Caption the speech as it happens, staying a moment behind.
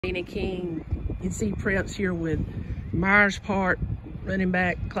Danny King, NC Preps here with Myers Park running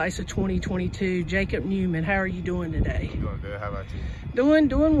back class of 2022, Jacob Newman. How are you doing today? Doing good. How about you?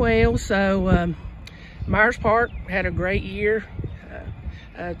 Doing well. So Myers Park had a great year.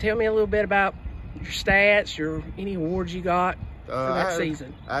 Tell me a little bit about your stats, any awards you got for that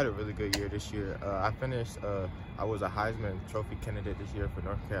season. I had a really good year this year. I finished, I was a Heisman Trophy candidate this year for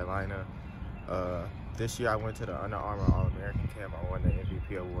North Carolina. This year I went to the Under Armour All-American camp. I won the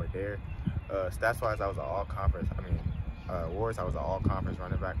MVP award there. Stats-wise, I was an all-conference. Awards, I was an all-conference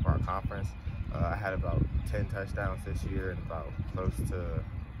running back for our conference. I had about 10 touchdowns this year and about close to,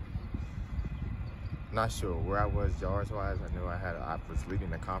 not sure where I was yards-wise. I knew I was leading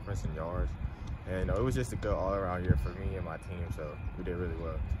the conference in yards. And it was just a good all-around year for me and my team, so we did really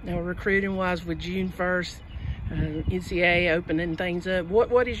well. Now, recruiting-wise, with June 1st, NCAA opening things up,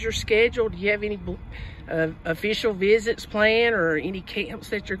 what is your schedule? Do you have any official visits planned or any camps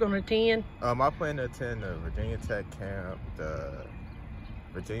that you're going to attend? I plan to attend the Virginia Tech camp, the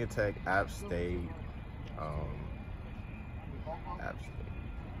Virginia Tech, App State,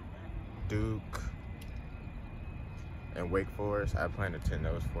 Duke, and Wake Forest. I plan to attend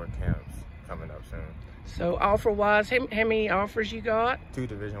those 4 camps coming up soon. So offer-wise, how many offers you got? 2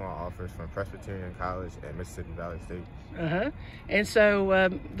 Division I offers from Presbyterian College and Mississippi Valley State. And so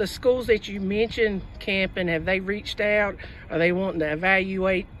the schools that you mentioned camping, have they reached out? Are they wanting to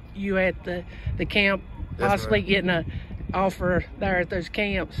evaluate you at the camp, possibly getting an offer there at those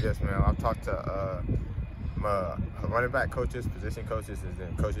camps? Yes, ma'am. I've talked to my running back coaches, position coaches,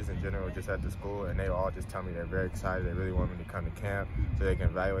 and coaches in general just at the school, and they all just tell me they're very excited. They really want me to come to camp so they can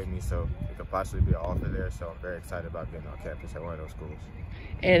evaluate me, so it could possibly be an offer there. So I'm very excited about getting on campus at one of those schools.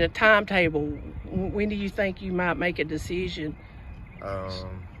 And a timetable, when do you think you might make a decision?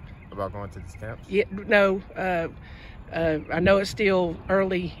 About going to these camps? Yeah, no. I know it's still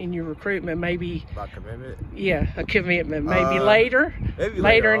early in your recruitment. Maybe about commitment. Yeah, a commitment. Maybe later. Maybe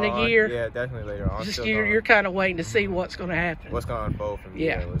later in the year. Yeah, definitely later on. You're kind of waiting to see what's going to happen. What's going to unfold for me?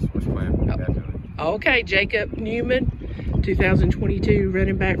 Yeah. What's planned for me? Definitely. Okay, Jacob Newman, 2022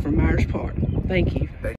 running back from Myers Park. Thank you.